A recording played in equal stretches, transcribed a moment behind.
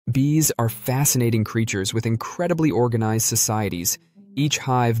Bees are fascinating creatures with incredibly organized societies, each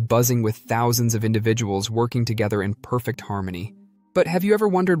hive buzzing with thousands of individuals working together in perfect harmony. But have you ever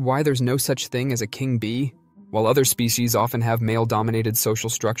wondered why there's no such thing as a king bee? While other species often have male-dominated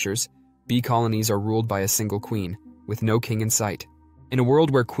social structures, bee colonies are ruled by a single queen, with no king in sight. In a world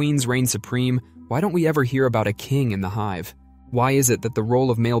where queens reign supreme, why don't we ever hear about a king in the hive? Why is it that the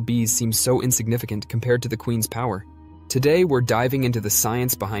role of male bees seems so insignificant compared to the queen's power? Today, we're diving into the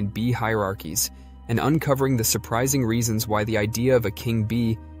science behind bee hierarchies and uncovering the surprising reasons why the idea of a king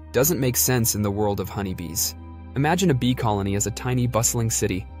bee doesn't make sense in the world of honeybees. Imagine a bee colony as a tiny, bustling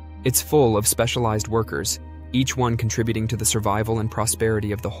city. It's full of specialized workers, each one contributing to the survival and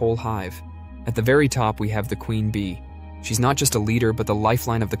prosperity of the whole hive. At the very top, we have the queen bee. She's not just a leader, but the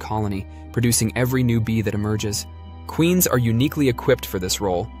lifeline of the colony, producing every new bee that emerges. Queens are uniquely equipped for this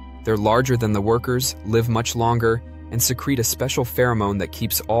role. They're larger than the workers, live much longer, and secrete a special pheromone that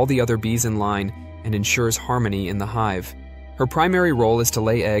keeps all the other bees in line and ensures harmony in the hive. Her primary role is to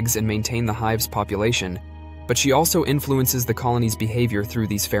lay eggs and maintain the hive's population, but she also influences the colony's behavior through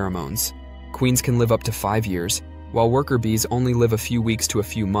these pheromones. Queens can live up to 5 years, while worker bees only live a few weeks to a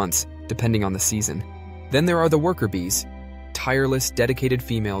few months, depending on the season. Then there are the worker bees, tireless, dedicated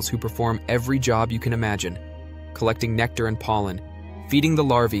females who perform every job you can imagine, collecting nectar and pollen, feeding the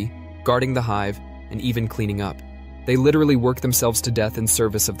larvae, guarding the hive, and even cleaning up. They literally work themselves to death in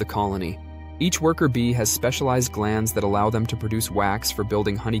service of the colony. Each worker bee has specialized glands that allow them to produce wax for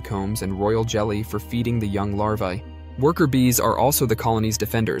building honeycombs and royal jelly for feeding the young larvae. Worker bees are also the colony's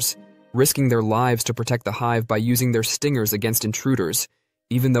defenders, risking their lives to protect the hive by using their stingers against intruders,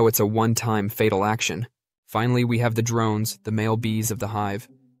 even though it's a one-time fatal action. Finally, we have the drones, the male bees of the hive.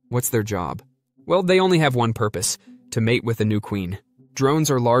 What's their job? Well, they only have one purpose: to mate with a new queen.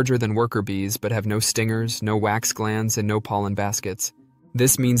 Drones are larger than worker bees, but have no stingers, no wax glands, and no pollen baskets.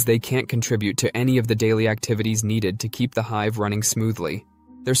 This means they can't contribute to any of the daily activities needed to keep the hive running smoothly.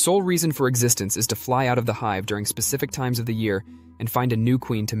 Their sole reason for existence is to fly out of the hive during specific times of the year and find a new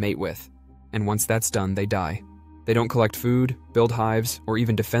queen to mate with. And once that's done, they die. They don't collect food, build hives, or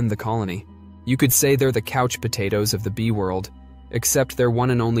even defend the colony. You could say they're the couch potatoes of the bee world, except their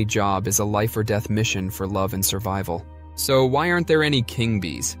one and only job is a life-or-death mission for love and survival. So why aren't there any king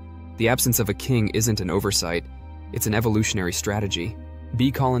bees? The absence of a king isn't an oversight, it's an evolutionary strategy. Bee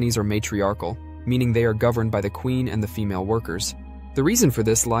colonies are matriarchal, meaning they are governed by the queen and the female workers. The reason for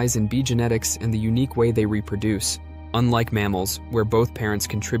this lies in bee genetics and the unique way they reproduce. Unlike mammals, where both parents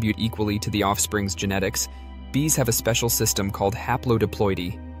contribute equally to the offspring's genetics, bees have a special system called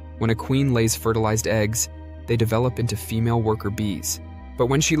haplodiploidy. When a queen lays fertilized eggs, they develop into female worker bees. But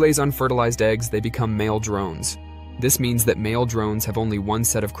when she lays unfertilized eggs, they become male drones. This means that male drones have only one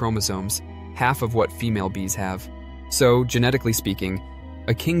set of chromosomes, half of what female bees have. So, genetically speaking,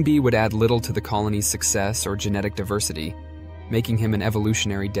 a king bee would add little to the colony's success or genetic diversity, making him an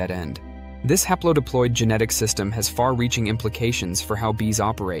evolutionary dead end. This haplodiploid genetic system has far-reaching implications for how bees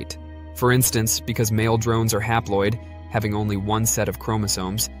operate. For instance, because male drones are haploid, having only one set of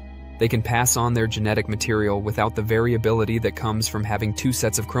chromosomes, they can pass on their genetic material without the variability that comes from having two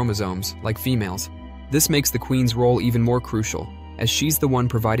sets of chromosomes, like females. This makes the queen's role even more crucial, as she's the one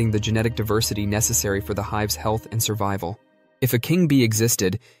providing the genetic diversity necessary for the hive's health and survival. If a king bee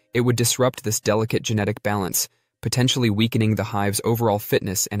existed, it would disrupt this delicate genetic balance, potentially weakening the hive's overall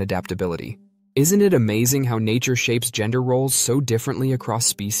fitness and adaptability. Isn't it amazing how nature shapes gender roles so differently across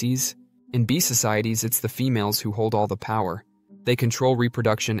species? In bee societies, it's the females who hold all the power. They control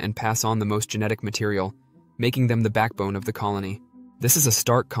reproduction and pass on the most genetic material, making them the backbone of the colony. This is a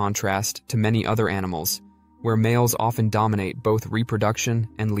stark contrast to many other animals, where males often dominate both reproduction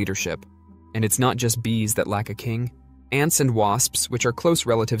and leadership. And it's not just bees that lack a king. Ants and wasps, which are close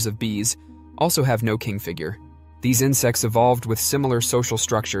relatives of bees, also have no king figure. These insects evolved with similar social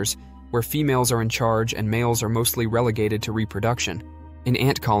structures, where females are in charge and males are mostly relegated to reproduction. In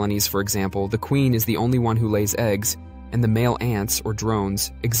ant colonies, for example, the queen is the only one who lays eggs, and the male ants, or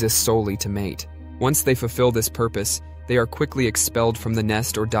drones, exist solely to mate. Once they fulfill this purpose, they are quickly expelled from the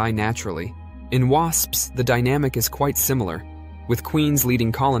nest or die naturally. In wasps, the dynamic is quite similar, with queens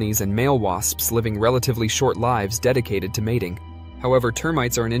leading colonies and male wasps living relatively short lives dedicated to mating. However,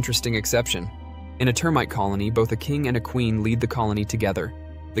 termites are an interesting exception. In a termite colony, both a king and a queen lead the colony together.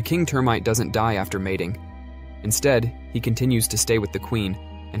 The king termite doesn't die after mating. Instead, he continues to stay with the queen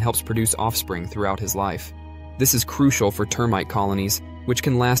and helps produce offspring throughout his life. This is crucial for termite colonies, which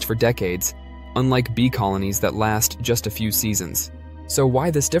can last for decades, unlike bee colonies that last just a few seasons. So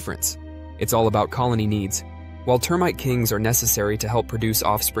why this difference? It's all about colony needs. While termite kings are necessary to help produce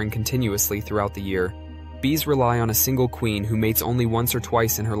offspring continuously throughout the year, bees rely on a single queen who mates only once or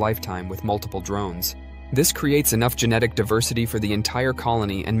twice in her lifetime with multiple drones. This creates enough genetic diversity for the entire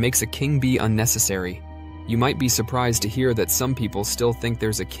colony and makes a king bee unnecessary. You might be surprised to hear that some people still think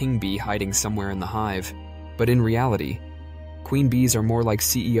there's a king bee hiding somewhere in the hive. But in reality, queen bees are more like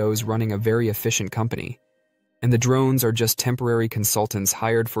CEOs running a very efficient company, and the drones are just temporary consultants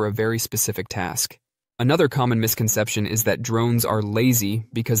hired for a very specific task. Another common misconception is that drones are lazy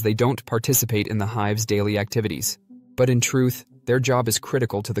because they don't participate in the hive's daily activities. But in truth, their job is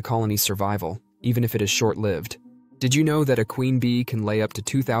critical to the colony's survival, even if it is short-lived. Did you know that a queen bee can lay up to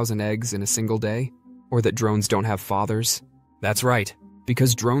 2,000 eggs in a single day? Or that drones don't have fathers? That's right.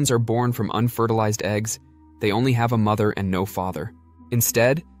 Because drones are born from unfertilized eggs, they only have a mother and no father.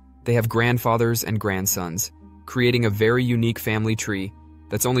 Instead, they have grandfathers and grandsons, creating a very unique family tree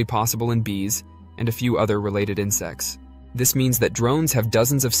that's only possible in bees and a few other related insects. This means that drones have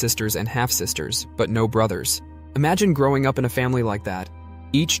dozens of sisters and half-sisters, but no brothers. Imagine growing up in a family like that.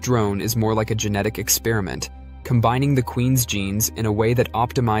 Each drone is more like a genetic experiment, combining the queen's genes in a way that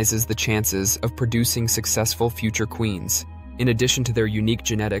optimizes the chances of producing successful future queens. In addition to their unique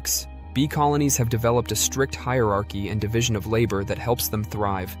genetics, bee colonies have developed a strict hierarchy and division of labor that helps them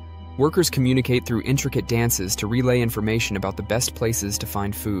thrive. Workers communicate through intricate dances to relay information about the best places to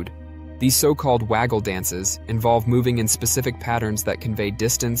find food. These so-called waggle dances involve moving in specific patterns that convey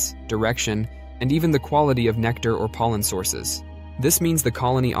distance, direction, and even the quality of nectar or pollen sources. This means the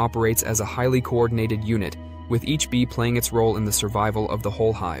colony operates as a highly coordinated unit, with each bee playing its role in the survival of the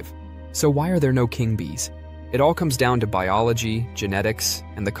whole hive. So why are there no king bees? It all comes down to biology, genetics,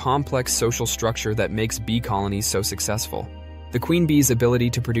 and the complex social structure that makes bee colonies so successful. The queen bee's ability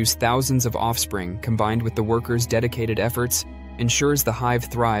to produce thousands of offspring, combined with the workers' dedicated efforts, ensures the hive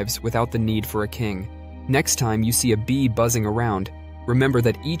thrives without the need for a king. Next time you see a bee buzzing around, remember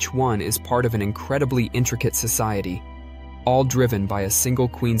that each one is part of an incredibly intricate society, all driven by a single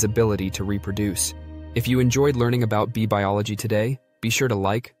queen's ability to reproduce. If you enjoyed learning about bee biology today, be sure to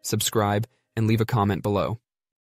like, subscribe, and leave a comment below.